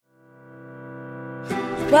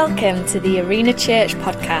Welcome to the Arena Church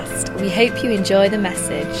podcast. We hope you enjoy the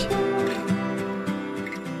message.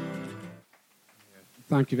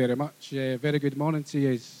 Thank you very much. Very good morning to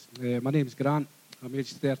you. My name's Grant. I'm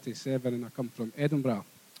aged 37 and I come from Edinburgh.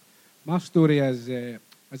 My story is,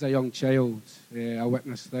 as a young child, I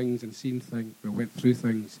witnessed things and seen things, went through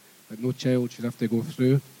things that no child should have to go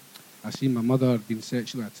through. I seen my mother being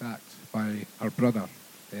sexually attacked by her brother.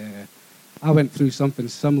 I went through something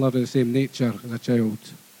similar to the same nature as a child.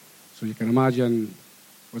 So you can imagine,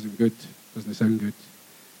 it wasn't good, doesn't sound good.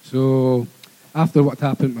 So after what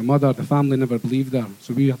happened to my mother, the family never believed her.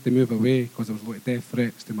 So we had to move away because there was a lot of death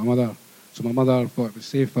threats to my mother. So my mother thought it was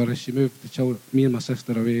safer as she moved me and my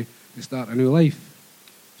sister away to start a new life.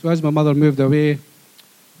 So as my mother moved away,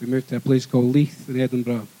 we moved to a place called Leith in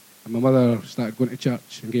Edinburgh. And my mother started going to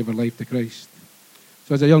church and gave her life to Christ.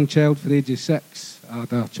 So as a young child, for the age of 6, I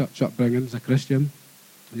had a church upbringing as a Christian.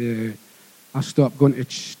 I stopped going to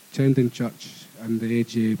attending church at the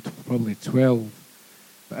age of probably 12.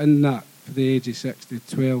 But in that, for the age of 6 to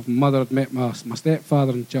 12, my mother had met my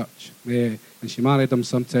stepfather in church. And she married him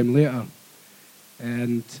sometime later.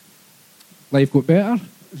 And life got better,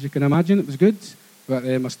 as you can imagine. It was good. But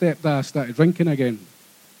my stepdad started drinking again.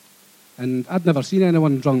 And I'd never seen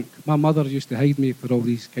anyone drunk. My mother used to hide me for all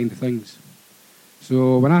these kind of things.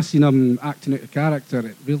 So when I seen him acting out of character,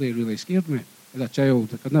 it really, really scared me as a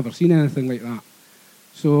child. I'd never seen anything like that.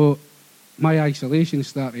 So my isolation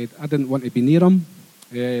started. I didn't want to be near him.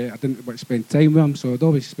 I didn't want to spend time with him, so I'd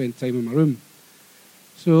always spend time in my room.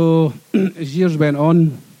 So as years went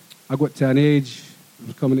on, I got to an age, I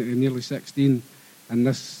was coming into nearly 16, and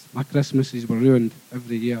my Christmases were ruined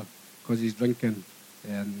every year because he's drinking.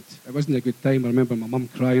 And it wasn't a good time. I remember my mum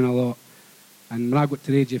crying a lot. And when I got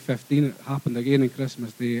to the age of 15, it happened again on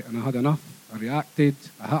Christmas Day, and I had enough. I reacted,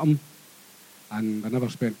 I hit him, and I never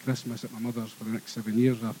spent Christmas at my mother's for the next 7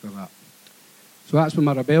 years after that. So that's when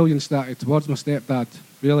my rebellion started towards my stepdad,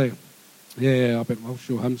 really. Yeah, I'll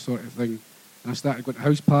show him sort of thing. And I started going to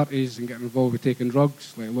house parties and getting involved with taking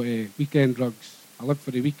drugs, like a lot of weekend drugs. I lived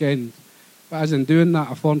for the weekend. But as in doing that,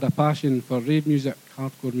 I formed a passion for rave music,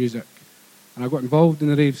 hardcore music. And I got involved in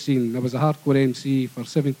the rave scene. I was a hardcore MC for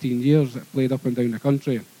 17 years that played up and down the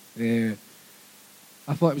country.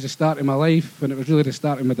 I thought it was the start of my life, and it was really the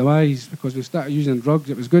start of my demise, because when I started using drugs,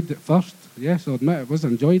 it was good at first. Yes, I'll admit I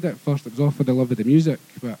enjoyed it at first. It was all for the love of the music.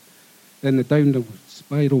 But then the downward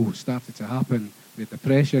spiral started to happen with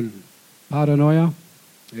depression, paranoia,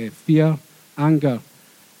 fear, anger.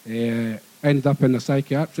 Ended up in a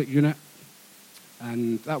psychiatric unit.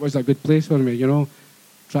 And that was a good place for me,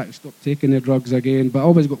 Try to stop taking the drugs again, but I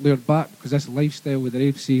always got lured back because this lifestyle with the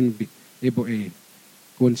rave scene, be able to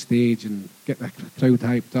go on stage and get the crowd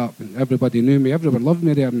hyped up, and everybody knew me, everyone loved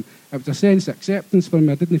me there, and it was a sense of acceptance for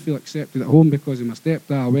me. I didn't feel accepted at home because of my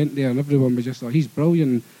stepdad. I went there and everyone was just like, he's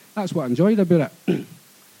brilliant. That's what I enjoyed about it.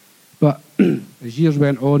 But as years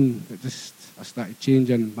went on, I started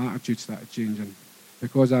changing, my attitude started changing,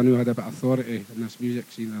 because I knew I had a bit of authority in this music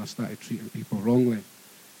scene, and I started treating people wrongly.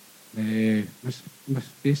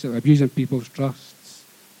 Basically abusing people's trusts,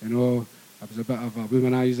 I was a bit of a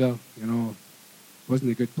womanizer,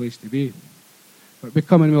 wasn't a good place to be. But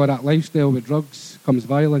becoming more of that lifestyle with drugs comes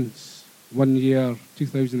violence. One year,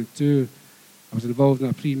 2002, I was involved in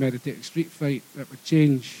a premeditated street fight that would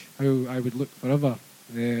change how I would look forever.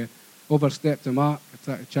 Overstepped the mark, I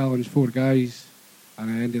tried to challenge 4 guys, and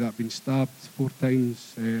I ended up being stabbed 4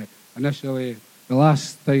 times. Initially, the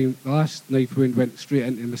last knife wound went straight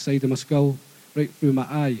into the side of my skull, right through my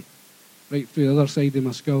eye, right through the other side of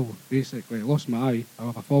my skull, basically. I lost my eye. I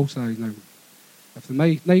have a false eye now. If the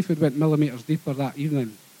knife had went millimetres deeper that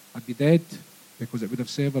evening, I'd be dead, because it would have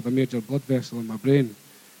severed a major blood vessel in my brain.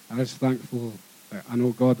 And I was thankful that I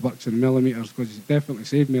know God works in millimetres, because He definitely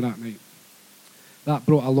saved me that night. That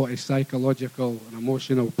brought a lot of psychological and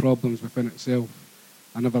emotional problems within itself.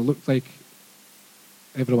 I never looked like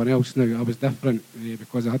everyone else now. I was different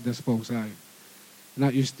because I had this false eye. And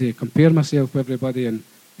that used to compare myself with everybody and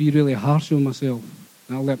be really harsh on myself.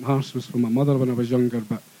 And I learnt harshness from my mother when I was younger,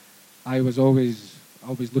 but I was always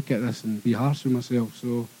look at this and be harsh on myself.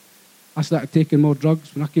 So I started taking more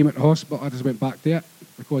drugs. When I came out of hospital, I just went back to it,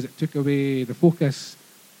 because it took away the focus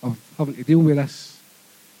of having to deal with this.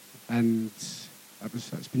 And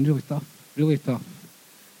it's been really tough, really tough,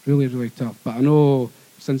 really, really tough. But I know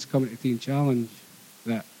since coming to Teen Challenge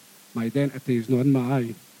that my identity is not in my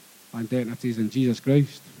eye. My identity is in Jesus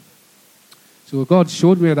Christ. So God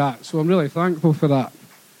showed me that, so I'm really thankful for that.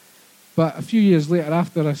 But a few years later,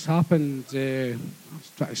 after this happened, I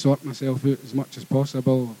was trying to sort myself out as much as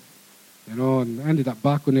possible, and I ended up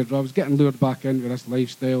back on the drugs, getting lured back into this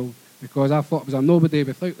lifestyle, because I thought I was a nobody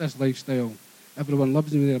without this lifestyle. Everyone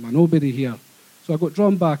loves me there, I'm a nobody here. So I got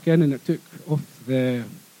drawn back in, and it took off the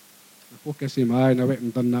focus of my eye, and I went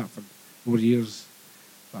and done that for 4 years.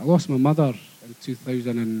 But I lost my mother in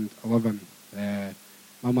 2011.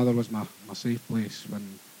 My mother was my safe place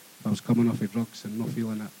when I was coming off of drugs and not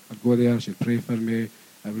feeling it. I'd go there, she'd pray for me.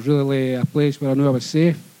 It was really a place where I knew I was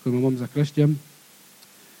safe because my mum's a Christian.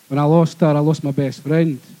 When I lost her, I lost my best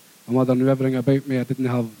friend. My mother knew everything about me. I didn't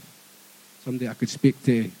have somebody I could speak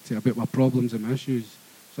to about my problems and my issues.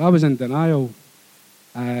 So I was in denial.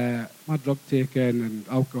 My drug taking and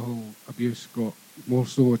alcohol abuse got more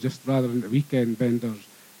so just rather than the weekend benders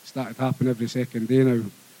started happening every second day now.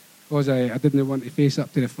 Because I didn't want to face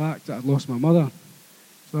up to the fact that I'd lost my mother.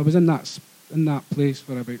 So I was in that place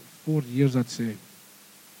for about 4 years, I'd say.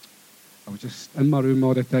 I was just in my room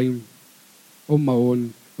all the time, on my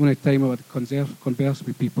own. The only time I would converse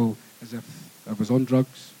with people as if I was on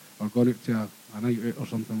drugs or gone out to a night out or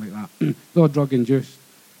something like that. Not drug-induced.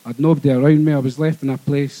 I had nobody around me. I was left in a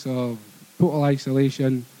place of total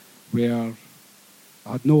isolation where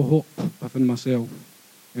I had no hope within myself.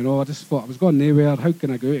 You know, I just thought I was going nowhere. How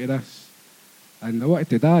can I go out of this? And I wanted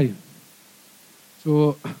to die.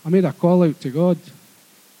 So I made a call out to God.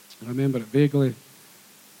 I remember it vaguely.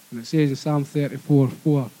 And it says in Psalm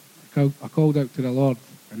 34:4, I called out to the Lord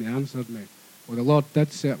and he answered me. Well, the Lord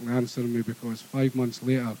did certainly answer me because 5 months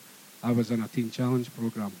later, I was in a Teen Challenge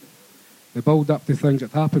program. The build up to things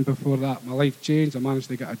that happened before that, my life changed. I managed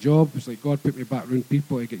to get a job. It was like God put me back around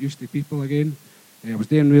people to get used to people again. I was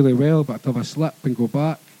doing really well, but I'd have a slip and go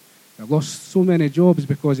back. I lost so many jobs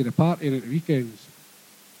because of the partying at the weekends.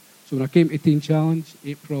 So when I came to Teen Challenge,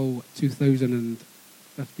 April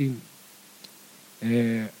 2015,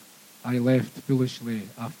 I left foolishly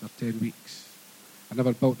after 10 weeks. I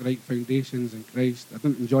never built the right foundations in Christ. I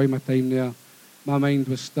didn't enjoy my time there. My mind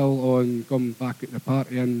was still on going back at the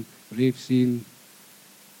partying, rave scene.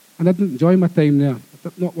 And I didn't enjoy my time there,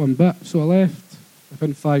 not one bit. So I left.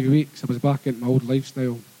 Within 5 weeks, I was back into my old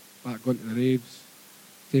lifestyle, back going to the raves,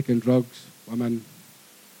 taking drugs, women.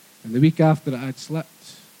 And the week after I had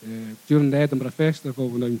slipped, during the Edinburgh Festival,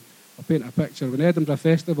 when I'll paint a picture, when the Edinburgh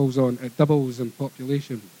Festival's on, it doubles in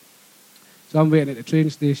population. So I'm waiting at the train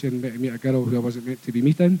station to meet a girl who I wasn't meant to be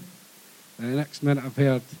meeting. And the next minute I've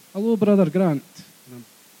heard, "Hello, Brother Grant." And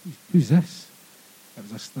who's this? It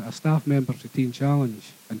was a staff member for Teen Challenge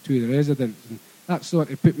and 2 of the residents. And that sort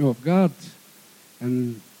of put me off guard.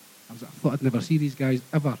 And I thought I'd never see these guys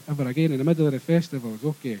ever again. In the middle of the festival, I was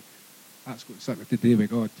okay. That's got something to do with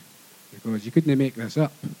God. Because you couldn't make this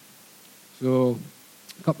up. So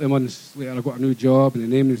a couple of months later, I got a new job,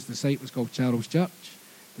 and the site was called Charles Church.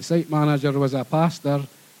 The site manager was a pastor.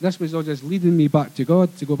 This was all just leading me back to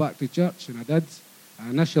God, to go back to church, and I did. I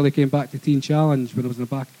initially came back to Teen Challenge when I was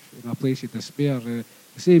back in a place of despair. The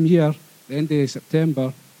same year, the end of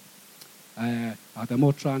September, I had a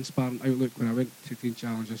more transparent outlook when I went to Teen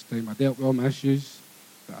Challenge this time. I dealt with all my issues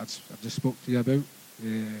that I've just spoke to you about.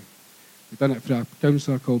 We've done it through a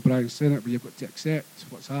counsellor called Brian Sennett, where you've got to accept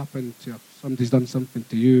what's happened to you. If somebody's done something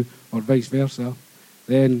to you, or vice versa,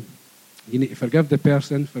 then you need to forgive the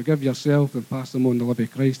person, forgive yourself, and pass them on the love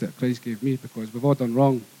of Christ that Christ gave me, because we've all done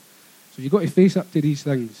wrong. So you've got to face up to these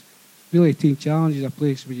things. Really, Teen Challenge is a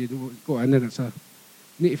place where you go in and you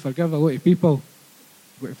need to forgive a lot of people.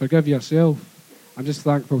 You've got to forgive yourself. I'm just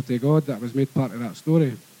thankful to God that I was made part of that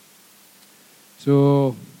story.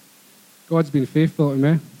 So God's been faithful to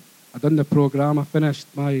me. I've done the programme. I finished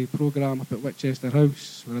my programme up at Whitchester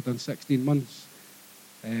House, where I'd done 16 months.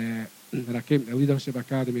 And I came to the Leadership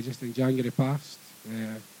Academy just in January past.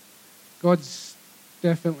 God's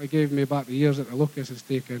definitely gave me back the years that the locust has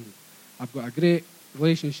taken. I've got a great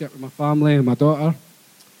relationship with my family and my daughter.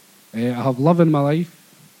 I have love in my life.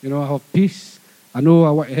 You know, I have peace. I know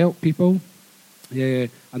I want to help people. I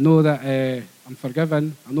know that I'm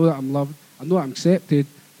forgiven. I know that I'm loved. I know that I'm accepted.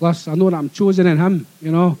 Plus, I know that I'm chosen in Him,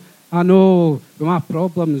 you know. I know with my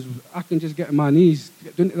problems, I can just get on my knees,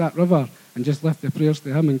 get down to that river and just lift the prayers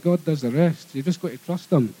to Him, and God does the rest. You've just got to trust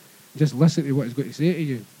Him and just listen to what He's got to say to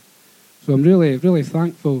you. So I'm really, really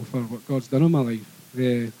thankful for what God's done in my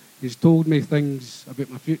life. He's told me things about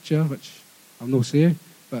my future, which I'll not say,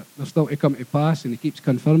 but they're still to come to pass, and He keeps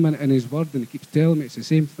confirming it in His Word, and He keeps telling me it's the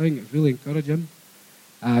same thing. It's really encouraging.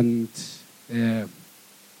 And I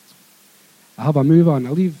have a move on.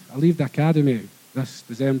 I leave the academy this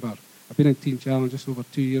December. I've been in Teen Challenge just over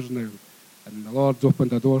 2 years now, and the Lord's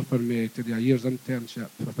opened a door for me to do a year's internship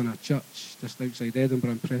within a church just outside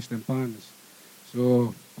Edinburgh in Preston Pans.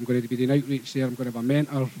 So I'm going to be doing outreach there. I'm going to have a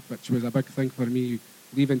mentor, which was a big thing for me,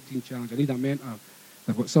 leaving Teen Challenge. I need a mentor.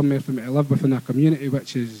 They've got somewhere for me to live within their community,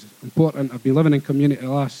 which is important. I've been living in community the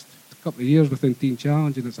last couple of years within Teen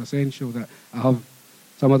Challenge, and it's essential that I have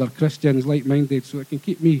some other Christians like-minded so it can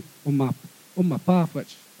keep me on my path,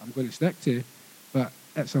 which I'm going to stick to. But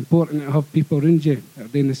it's important to have people around you that are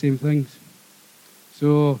doing the same things.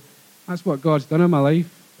 So that's what God's done in my life,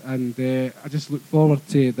 and I just look forward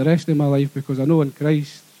to the rest of my life, because I know in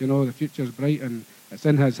Christ, the future's bright and it's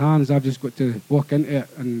in his hands. I've just got to walk into it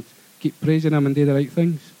and keep praising him and do the right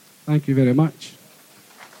things. Thank you very much.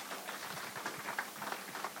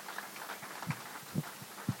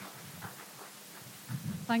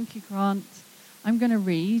 Thank you, Grant. I'm going to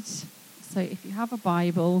read. So if you have a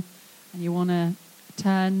Bible and you want to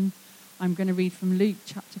turn, I'm going to read from Luke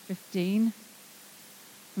chapter 15,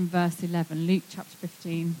 from verse 11. Luke chapter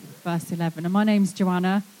 15, verse 11. And my name's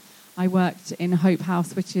Joanna. I worked in Hope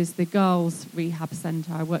House, which is the girls' rehab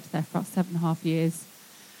centre. I worked there for about 7.5 years.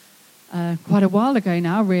 Quite a while ago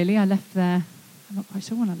now, really. I left there, I'm not quite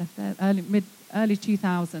sure when I left there, early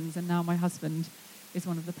 2000s, and now my husband is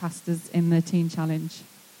one of the pastors in the Teen Challenge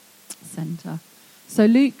Centre. So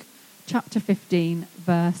Luke chapter 15,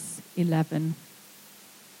 verse 11.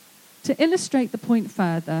 To illustrate the point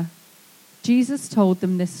further, Jesus told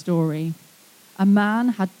them this story. A man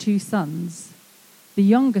had 2 sons. The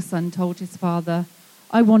younger son told his father,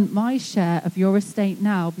 "I want my share of your estate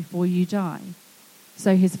now before you die."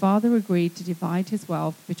 So his father agreed to divide his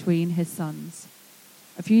wealth between his sons.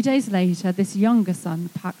 A few days later, this younger son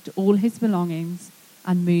packed all his belongings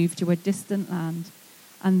and moved to a distant land,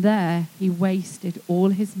 and there he wasted all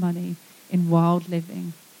his money in wild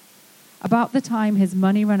living. About the time his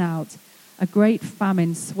money ran out, a great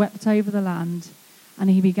famine swept over the land, and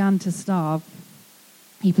he began to starve.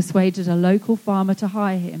 He persuaded a local farmer to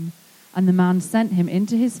hire him, and the man sent him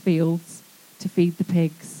into his fields to feed the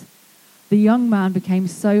pigs. The young man became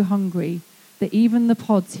so hungry that even the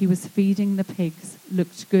pods he was feeding the pigs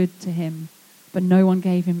looked good to him, but no one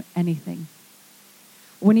gave him anything.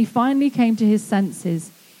 When he finally came to his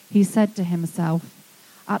senses, he said to himself,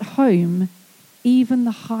 "At home, even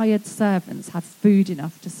the hired servants have food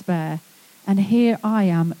enough to spare, and here I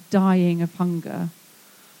am dying of hunger.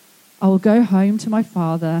 I will go home to my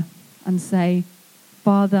father and say,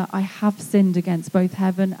 'Father, I have sinned against both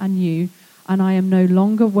heaven and you, and I am no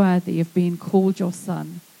longer worthy of being called your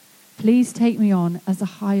son. Please take me on as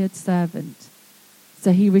a hired servant.'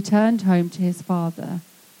 So he returned home to his father.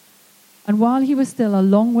 And while he was still a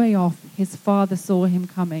long way off, his father saw him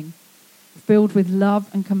coming. Filled with love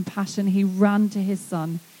and compassion, he ran to his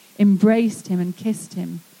son, embraced him and kissed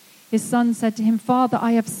him. His son said to him, 'Father,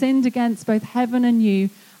 I have sinned against both heaven and you,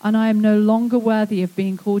 and I am no longer worthy of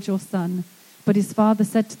being called your son.' But his father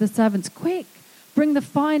said to the servants, 'Quick, bring the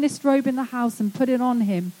finest robe in the house and put it on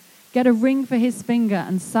him. Get a ring for his finger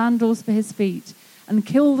and sandals for his feet, and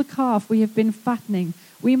kill the calf we have been fattening.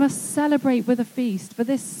 We must celebrate with a feast, for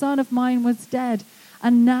this son of mine was dead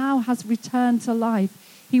and now has returned to life.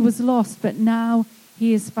 He was lost, but now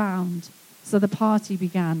he is found.' So the party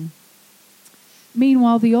began.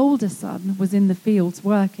 Meanwhile, the older son was in the fields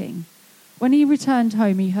working. When he returned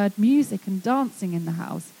home, he heard music and dancing in the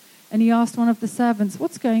house, and he asked one of the servants,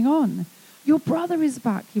 'What's going on?' 'Your brother is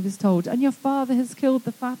back,' he was told, 'and your father has killed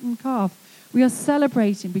the fattened calf. We are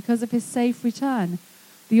celebrating because of his safe return.'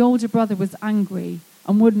 The older brother was angry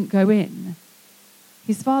and wouldn't go in.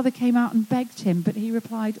 His father came out and begged him, but he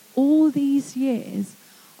replied, 'All these years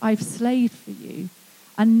I've slaved for you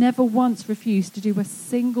and never once refused to do a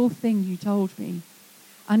single thing you told me.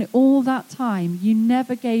 And all that time you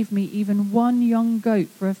never gave me even one young goat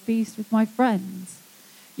for a feast with my friends.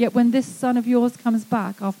 Yet when this son of yours comes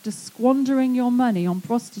back after squandering your money on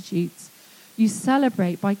prostitutes, you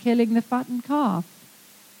celebrate by killing the fattened calf.'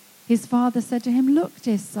 His father said to him, 'Look,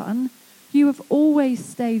 dear son, you have always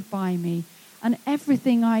stayed by me, and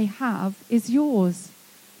everything I have is yours.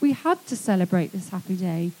 We had to celebrate this happy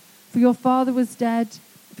day, for your father was dead,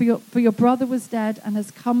 for your brother was dead and has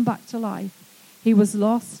come back to life. He was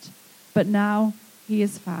lost, but now he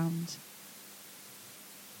is found.'"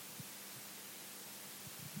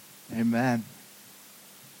 Amen.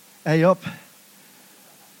 Hey up.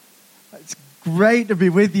 It's great to be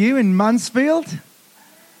with you in Mansfield.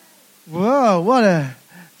 Whoa,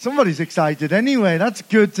 somebody's excited anyway. That's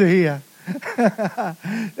good to hear.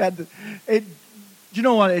 Do you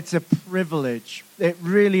know what? It's a privilege. It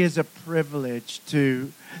really is a privilege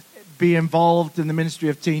to be involved in the ministry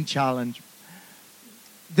of Teen Challenge.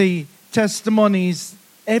 The testimonies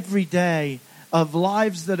every day of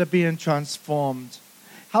lives that are being transformed.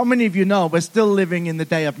 How many of you know we're still living in the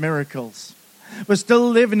day of miracles? We're still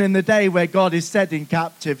living in the day where God is setting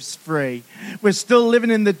captives free. We're still living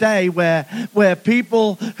in the day where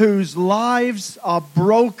people whose lives are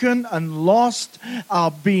broken and lost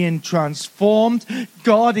are being transformed.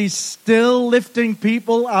 God is still lifting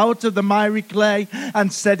people out of the miry clay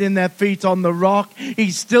and setting their feet on the rock.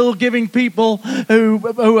 He's still giving people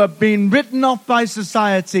who have been written off by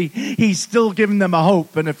society, He's still giving them a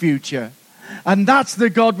hope and a future. And that's the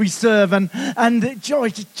God we serve. And joy,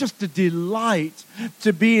 it's just a delight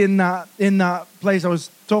to be in that place. I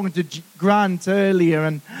was talking to Grant earlier,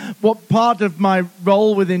 and what part of my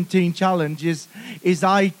role within Teen Challenge is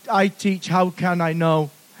I teach How Can I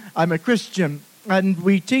Know I'm a Christian. And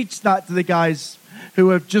we teach that to the guys who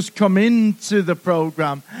have just come into the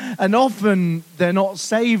program. And often they're not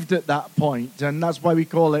saved at that point. And that's why we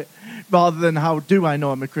call it, rather than how do I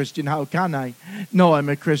know I'm a Christian, how can I know I'm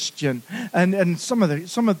a Christian? And some of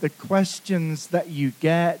the questions that you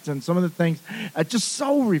get and some of the things are just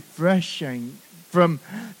so refreshing from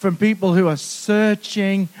people who are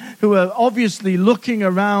searching, who are obviously looking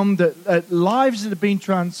around at lives that have been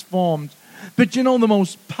transformed. But you know, the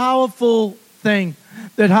most powerful thing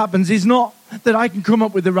that happens is not that I can come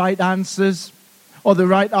up with the right answers or the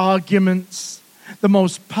right arguments. The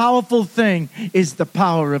most powerful thing is the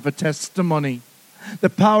power of a testimony, the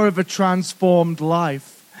power of a transformed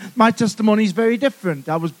life. My testimony is very different.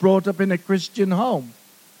 I was brought up in a Christian home.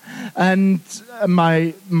 And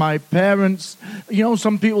my parents, you know,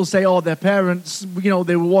 some people say, oh, their parents, you know,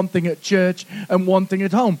 they were one thing at church and one thing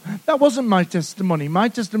at home. That wasn't my testimony. My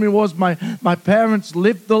testimony was my parents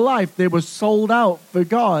lived the life. They were sold out for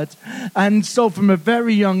God. And so from a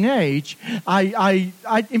very young age, I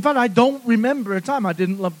in fact, I don't remember a time I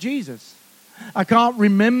didn't love Jesus. I can't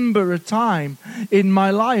remember a time in my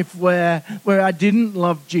life where I didn't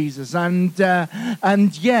love Jesus. And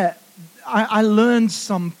yet, I learned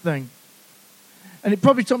something. And it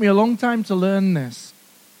probably took me a long time to learn this.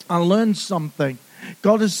 I learned something.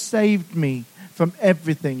 God has saved me from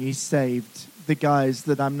everything He saved the guys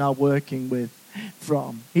that I'm now working with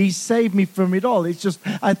from. He saved me from it all. It's just,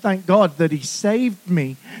 I thank God that He saved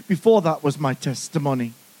me before that was my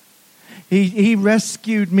testimony. He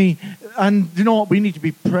rescued me. And you know what? We need to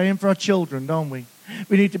be praying for our children, don't we?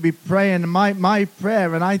 We need to be praying. My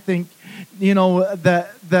prayer, and I think, you know,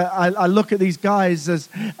 that I look at these guys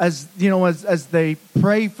as you know, as they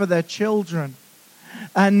pray for their children,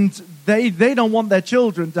 and they don't want their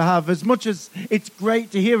children to have, as much as it's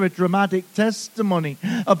great to hear a dramatic testimony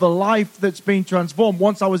of a life that's been transformed.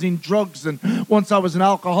 Once I was in drugs, and once I was an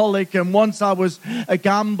alcoholic, and once I was a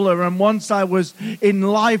gambler, and once I was in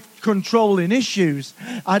life controlling issues.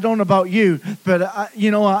 I don't know about you, but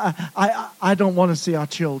I don't want to see our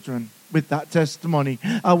children with that testimony.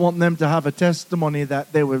 I want them to have a testimony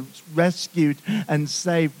that they were rescued and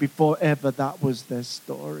saved before ever that was their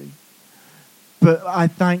story. But I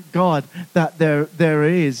thank God that there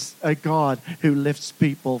is a God who lifts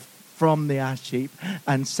people from the ash heap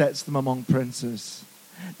and sets them among princes.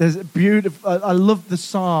 There's a beautiful, I love the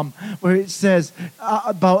psalm where it says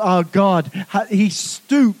about our God, He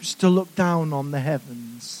stoops to look down on the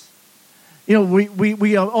heavens. You know,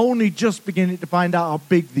 we are only just beginning to find out how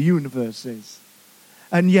big the universe is.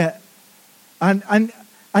 And yet, and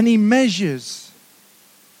He measures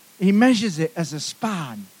it as a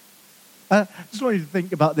span. I just want you to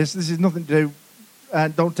think about this. This is nothing to do,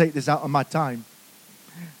 and don't take this out of my time.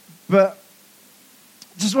 But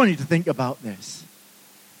just want you to think about this.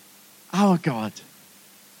 Our God,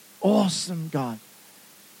 awesome God,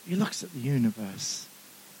 He looks at the universe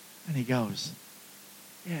and He goes,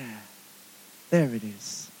 yeah, there it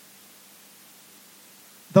is.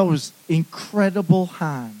 Those incredible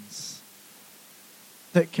hands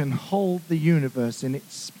that can hold the universe in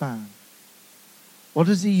its span. What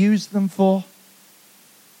does He use them for?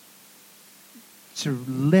 To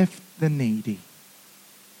lift the needy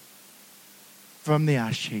from the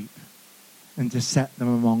ash heap and to set them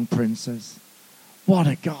among princes. What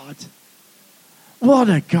a God. What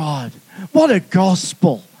a God. What a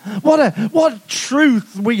gospel. What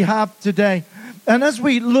truth we have today. And as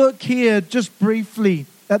we look here just briefly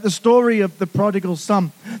at the story of the prodigal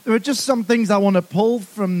son, there are just some things I want to pull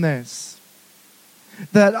from this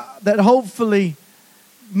that hopefully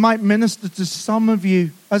might minister to some of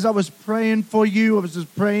you. As I was praying for you, I was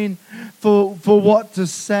just praying for what to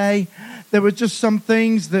say. There were just some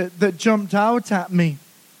things that jumped out at me.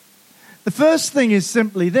 The first thing is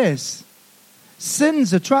simply this.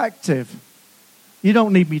 Sin's attractive. You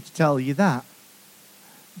don't need me to tell you that.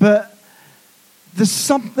 But there's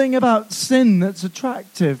something about sin that's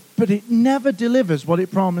attractive, but it never delivers what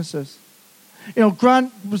it promises.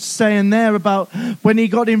 Grant was saying there about when he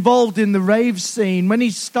got involved in the rave scene. When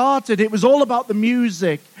he started, it was all about the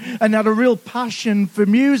music and had a real passion for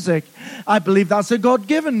music. I believe that's a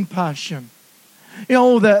God-given passion.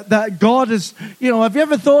 That God is, have you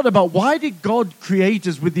ever thought about why did God create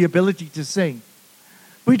us with the ability to sing?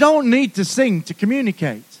 We don't need to sing to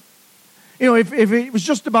communicate. If it was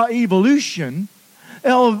just about evolution,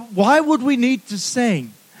 why would we need to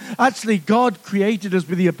sing? Actually, God created us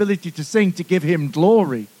with the ability to sing to give him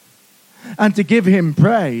glory and to give him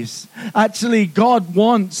praise. Actually, God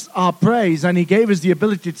wants our praise, and he gave us the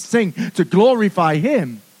ability to sing to glorify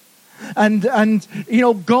him. And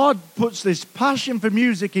God puts this passion for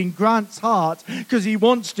music in Grant's heart because he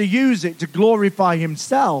wants to use it to glorify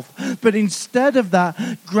himself. But instead of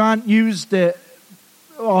that, Grant used it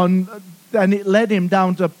and it led him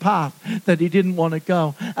down to a path that he didn't want to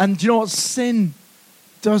go. And do you know what? Sin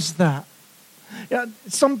does that.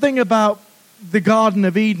 Something about the Garden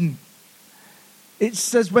of Eden. It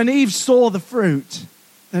says when Eve saw the fruit,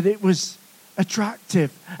 that it was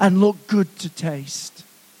attractive and looked good to taste.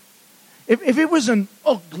 If it was an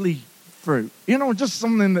ugly fruit, just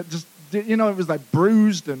something that just, it was like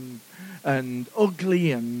bruised and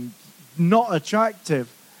ugly and not attractive,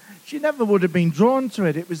 she never would have been drawn to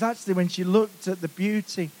it. It was actually when she looked at the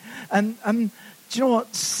beauty. And do you know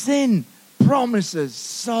what? Sin promises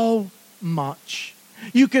so much.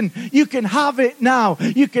 You can have it now.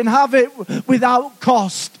 You can have it without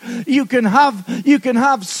cost. You can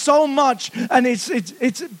have so much, and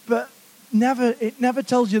but it never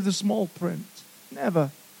tells you the small print.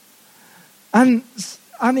 Never. And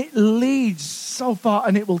it leads so far,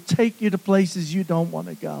 and it will take you to places you don't want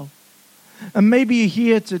to go. And maybe you're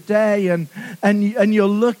here today and you're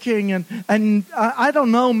looking and I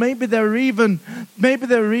don't know, maybe there are even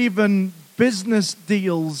business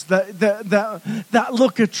deals that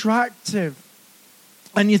look attractive.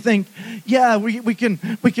 And you think, yeah, we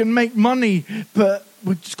can make money, but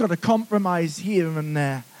we've just got to compromise here and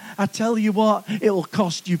there. I tell you what, it will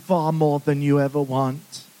cost you far more than you ever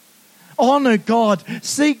want. Honor God,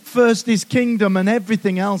 seek first his kingdom, and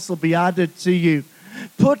everything else will be added to you.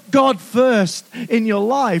 Put God first in your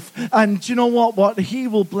life, and do you know what? What he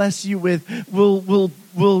will bless you with will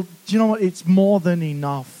do you know what? It's more than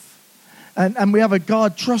enough. And we have a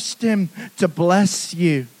God, trust him to bless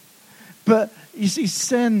you. But you see,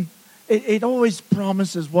 sin, it always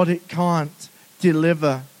promises what it can't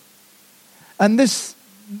deliver. And this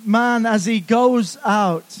man, as he goes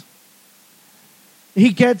out, he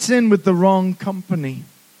gets in with the wrong company.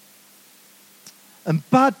 And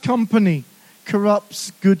bad company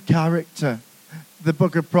corrupts good character. The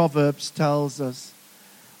book of Proverbs tells us.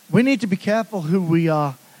 We need to be careful who we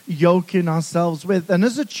are yoking ourselves with. And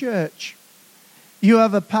as a church, you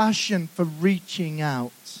have a passion for reaching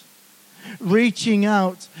out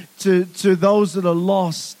to those that are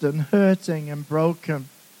lost and hurting and broken.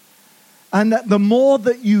 And that the more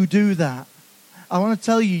that you do that, I want to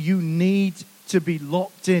tell you, you need to be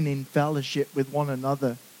locked in fellowship with one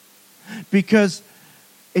another. Because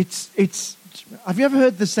it's have you ever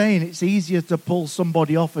heard the saying, it's easier to pull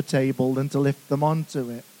somebody off a table than to lift them onto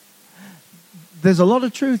it? There's a lot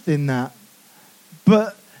of truth in that.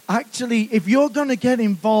 But actually, if you're going to get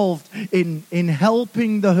involved in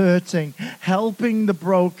helping the hurting, helping the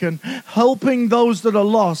broken, helping those that are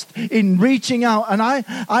lost, in reaching out, and I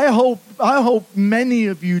hope many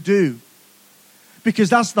of you do,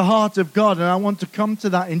 because that's the heart of God, and I want to come to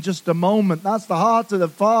that in just a moment. That's the heart of the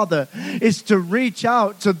Father, is to reach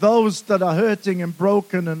out to those that are hurting and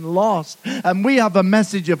broken and lost. And we have a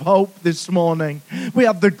message of hope this morning. We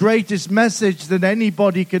have the greatest message that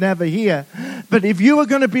anybody can ever hear. But if you are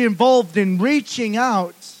going to be involved in reaching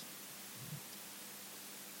out,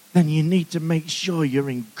 then you need to make sure you're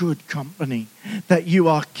in good company, that you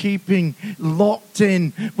are keeping locked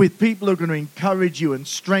in with people who are going to encourage you and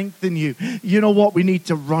strengthen you. You know what? We need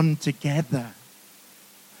to run together.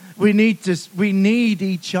 We need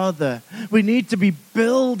each other. We need to be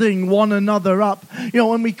building one another up.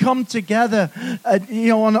 When we come together,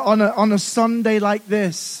 on a Sunday like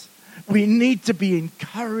this, we need to be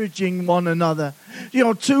encouraging one another.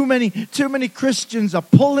 Too many Christians are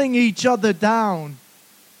pulling each other down.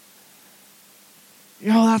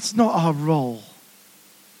 That's not our role.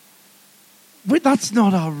 That's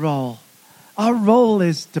not our role. Our role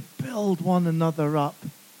is to build one another up.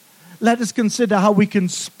 Let us consider how we can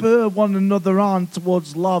spur one another on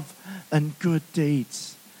towards love and good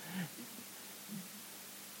deeds.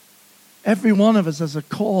 Every one of us has a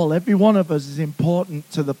call. Every one of us is important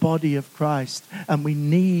to the body of Christ, and we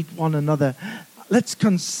need one another. Let's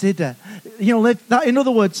consider, in other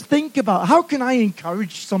words, think about, how can I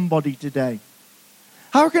encourage somebody today?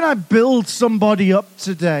 How can I build somebody up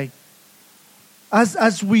today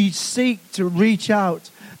as we seek to reach out?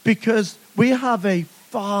 Because we have a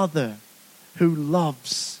Father who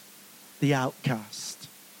loves the outcast,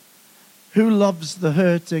 who loves the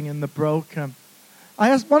hurting and the broken. I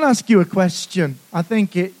want to ask you a question. I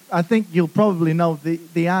think you'll probably know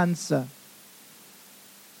the answer.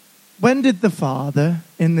 When did the Father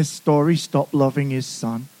in this story stop loving his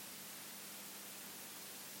Son?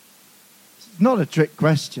 It's not a trick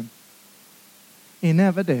question. He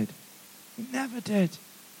never did. He never did.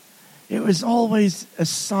 It was always a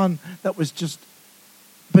son that was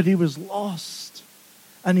but he was lost.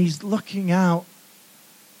 And he's looking out.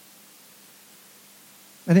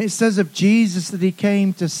 And it says of Jesus that he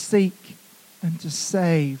came to seek and to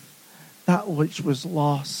save that which was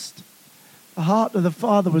lost. The heart of the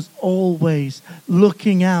Father was always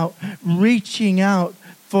looking out, reaching out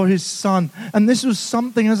for his Son. And this was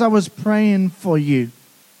something, as I was praying for you,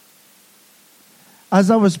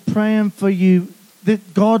 that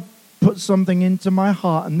God put something into my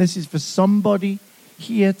heart, and this is for somebody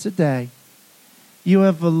here today. You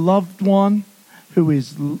have a loved one who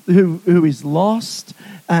is lost,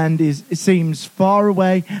 and it seems far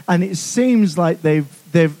away, and it seems like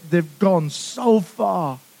they've gone so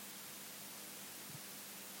far.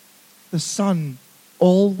 The Son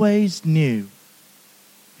always knew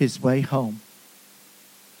his way home.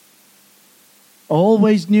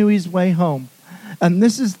 Always knew his way home. And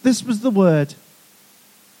this was the word.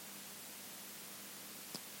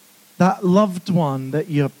 That loved one that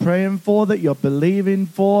you're praying for, that you're believing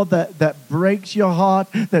for, that breaks your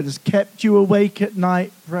heart, that has kept you awake at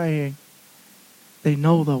night praying. They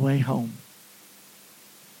know their way home.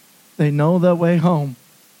 They know their way home.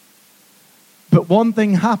 But one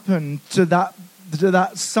thing happened to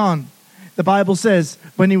that son. The Bible says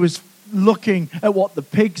when he was looking at what the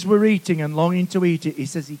pigs were eating and longing to eat it, he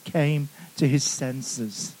says he came to his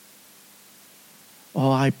senses.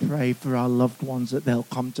 Oh, I pray for our loved ones that they'll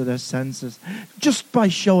come to their senses. Just by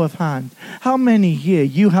show of hand, how many here,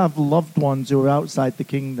 you have loved ones who are outside the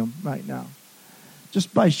kingdom right now?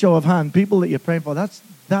 Just by show of hand, people that you're praying for,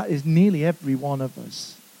 that is nearly every one of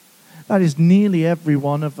us. That is nearly every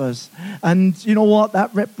one of us. And you know what?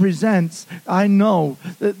 That represents, I know,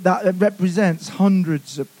 that represents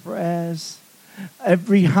hundreds of prayers.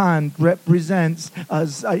 Every hand represents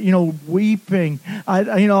us, weeping. I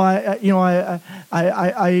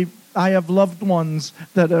have loved ones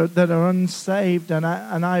that are unsaved, and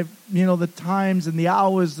I the times and the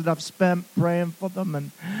hours that I've spent praying for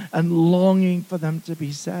them and longing for them to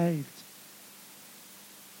be saved.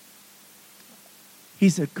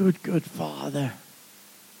 He's a good, good Father.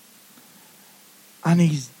 And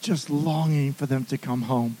he's just longing for them to come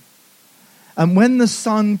home. And when the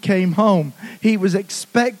Son came home, he was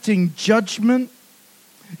expecting judgment.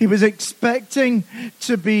 He was expecting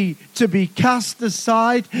to be cast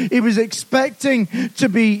aside. He was expecting to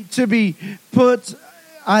be put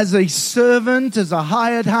as a servant, as a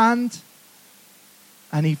hired hand.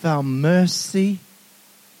 And he found mercy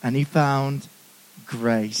and he found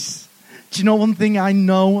grace. Do you know one thing I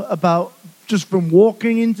know about just from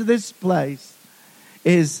walking into this place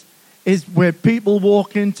is where people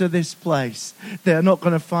walk into this place, they're not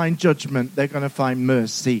going to find judgment, they're going to find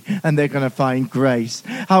mercy, and they're going to find grace.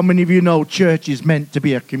 How many of you know church is meant to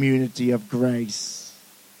be a community of grace?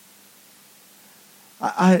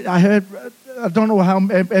 I heard, I don't know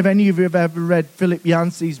if any of you have ever read Philip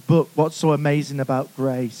Yancey's book, What's So Amazing About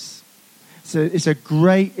Grace. It's a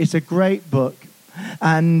great book.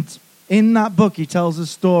 And in that book, he tells a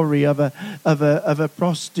story of a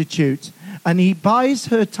prostitute, and he buys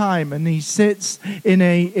her time, and he sits in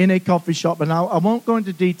a coffee shop. And I won't go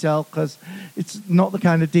into detail because it's not the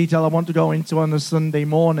kind of detail I want to go into on a Sunday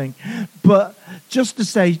morning. But just to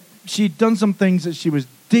say, she'd done some things that she was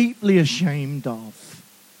deeply ashamed of.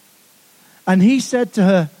 And he said to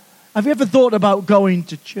her, "Have you ever thought about going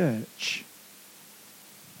to church?"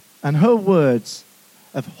 And her words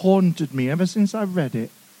have haunted me ever since I read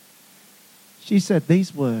it. She said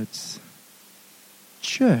these words,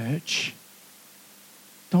 "Church?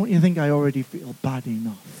 Don't you think I already feel bad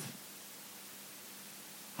enough?"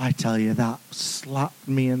 I tell you, that slapped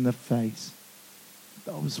me in the face.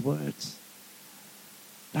 Those words.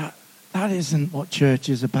 That isn't what church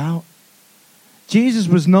is about. Jesus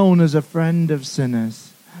was known as a friend of sinners.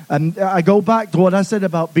 And I go back to what I said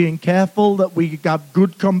about being careful that we have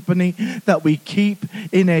good company, that we keep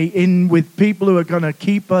in with people who are going to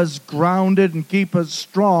keep us grounded and keep us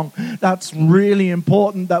strong. That's really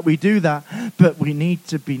important that we do that. But we need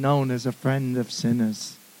to be known as a friend of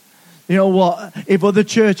sinners. You know what? If other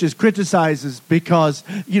churches criticize us because,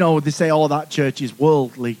 they say, oh, that church is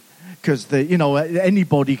worldly, because,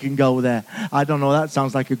 anybody can go there. I don't know, that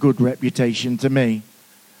sounds like a good reputation to me.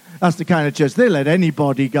 That's the kind of church, they let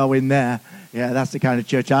anybody go in there. Yeah, that's the kind of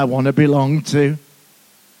church I want to belong to.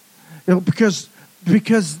 Because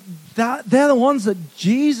they're the ones that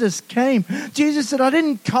Jesus came. Jesus said, I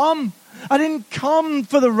didn't come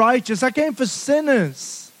for the righteous. I came for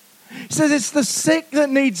sinners. He says it's the sick that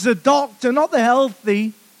needs a doctor, not the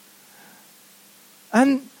healthy.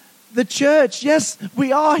 And the church, yes,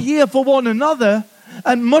 we are here for one another.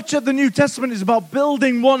 And much of the New Testament is about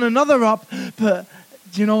building one another up. But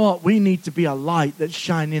do you know what? We need to be a light that's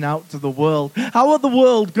shining out to the world. How are the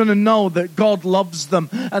world going to know that God loves them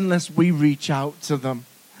unless we reach out to them?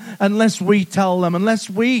 Unless we tell them, unless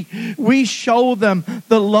we show them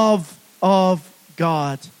the love of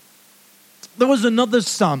God. There was another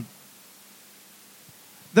son.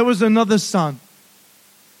 And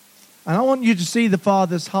I want you to see the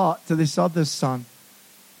father's heart to this other son.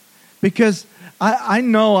 Because I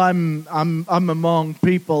know I'm among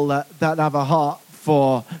people that have a heart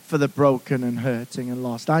for the broken and hurting and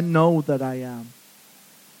lost. I know that I am.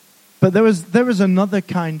 But there is another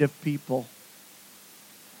kind of people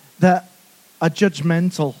that are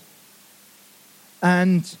judgmental.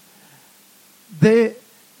 And they're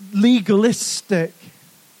legalistic.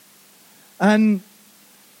 And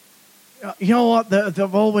you know what?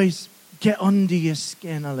 They've always get under your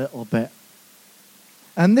skin a little bit.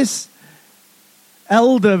 And this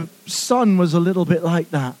elder son was a little bit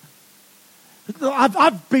like that.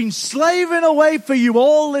 I've been slaving away for you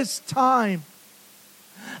all this time.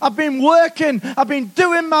 I've been working. I've been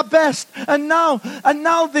doing my best. And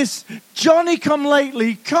now this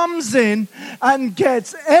Johnny-come-lately comes in and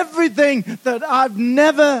gets everything that I've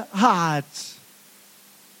never had.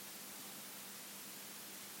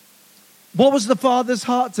 What was the father's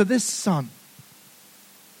heart to this son?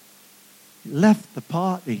 He left the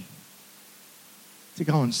party to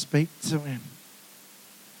go and speak to him.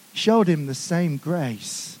 Showed him the same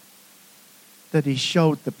grace that he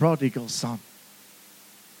showed the prodigal son.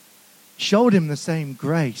 Showed him the same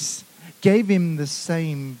grace. Gave him the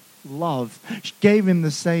same love. Gave him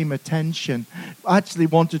the same attention. Actually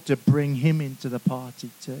wanted to bring him into the party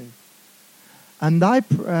too. And I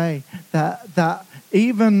pray that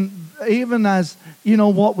even as,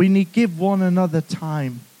 we need give one another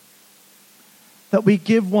time. That we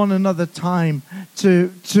give one another time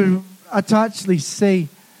to actually see.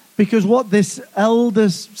 Because what this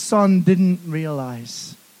eldest son didn't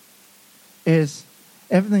realize is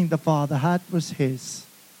everything the father had was his.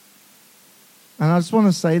 And I just want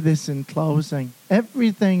to say this in closing.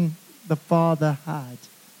 Everything the father had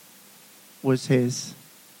was his.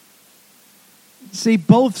 See,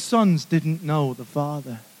 both sons didn't know the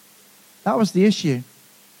father. That was the issue.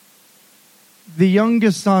 The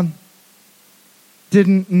younger son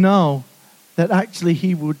didn't know that actually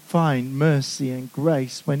he would find mercy and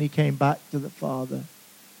grace when he came back to the father.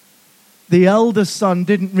 The elder son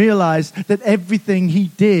didn't realize that everything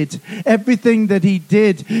that he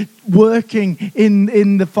did working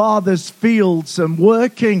in the father's fields and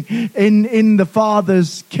working in the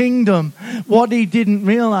father's kingdom, what he didn't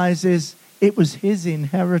realize is it was his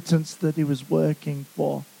inheritance that he was working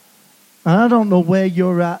for. And I don't know where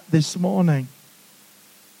you're at this morning,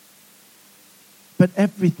 but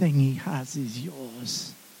everything he has is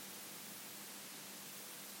yours.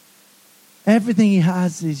 Everything he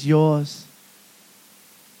has is yours.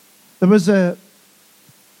 There was an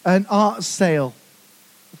art sale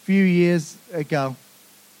a few years ago.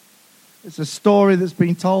 It's a story that's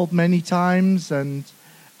been told many times, and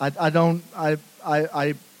I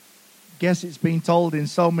guess it's been told in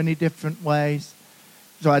so many different ways.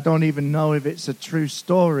 So I don't even know if it's a true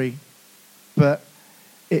story, but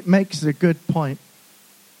it makes a good point.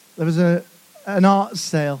 There was an art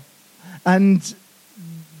sale, and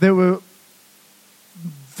there were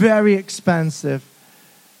very expensive,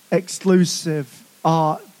 exclusive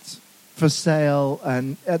art for sale.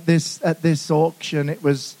 And at this auction, it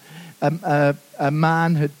was a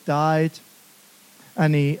man had died,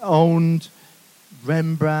 and he owned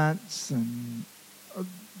Rembrandts and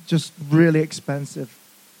just really expensive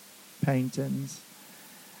paintings.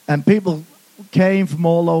 And people came from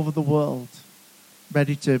all over the world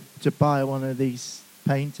ready to buy one of these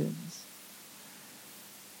paintings.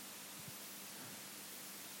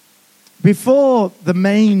 Before the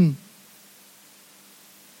main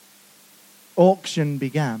auction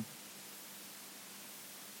began,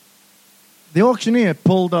 the auctioneer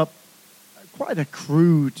pulled up quite a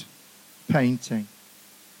crude painting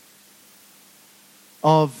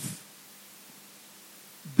of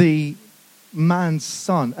the man's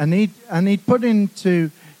son, and he'd put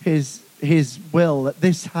into his will that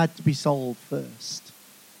this had to be sold first.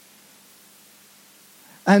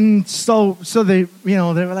 And so they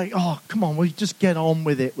were like, oh, come on, will you just get on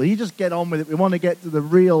with it? Will you just get on with it? We want to get to the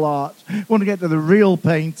real art. We want to get to the real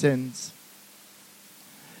paintings.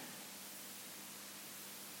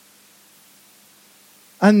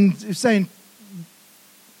 And saying,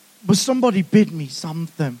 will somebody bid me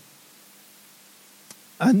something?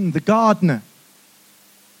 And the gardener,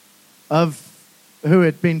 who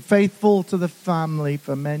had been faithful to the family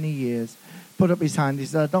for many years, put up his hand. He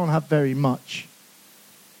said, I don't have very much,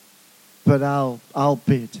 but I'll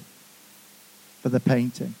bid for the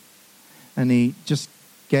painting. And he just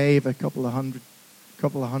gave a couple of hundred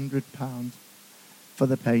 £100 for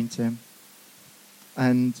the painting.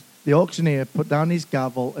 And the auctioneer put down his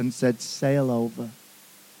gavel and said, sail over.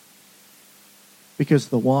 Because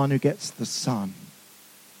the one who gets the son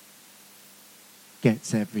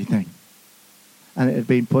gets everything. And it had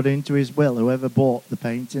been put into his will. Whoever bought the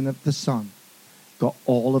painting of the son got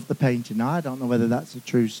all of the painting. Now, I don't know whether that's a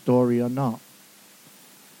true story or not.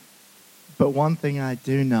 But one thing I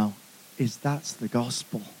do know is that's the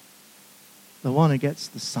gospel. The one who gets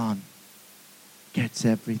the son gets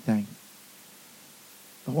everything.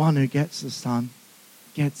 The one who gets the son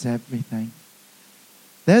gets everything.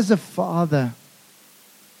 There's a Father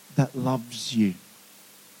that loves you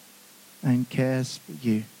and cares for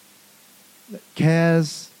you. That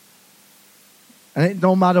cares. And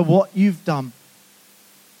no matter what you've done,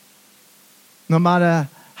 no matter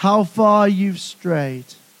how far you've strayed,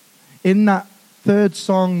 in that third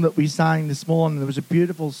song that we sang this morning, there was a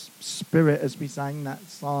beautiful spirit as we sang that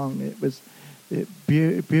song. It was a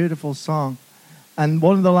beautiful song. And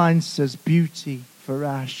one of the lines says, beauty for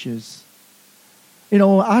ashes. You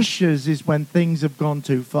know, ashes is when things have gone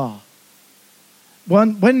too far.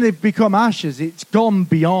 When they've become ashes, it's gone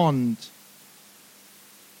beyond.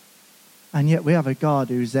 And yet we have a God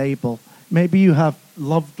who's able. Maybe you have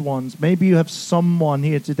loved ones. Maybe you have someone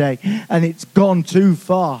here today, and it's gone too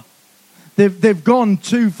far. They've gone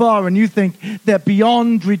too far, and you think they're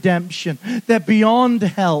beyond redemption. They're beyond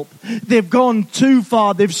help. They've gone too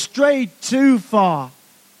far. They've strayed too far.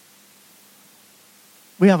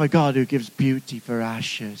 We have a God who gives beauty for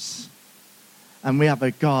ashes. And we have a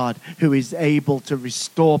God who is able to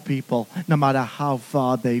restore people no matter how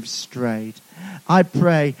far they've strayed. I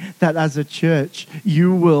pray that as a church,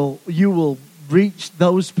 you will reach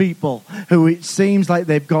those people who it seems like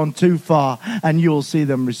they've gone too far, and you'll see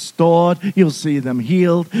them restored, you'll see them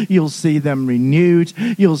healed, you'll see them renewed,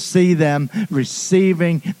 you'll see them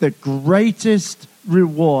receiving the greatest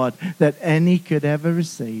reward that any could ever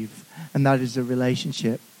receive, and that is a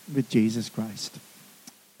relationship with Jesus Christ.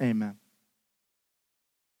 Amen.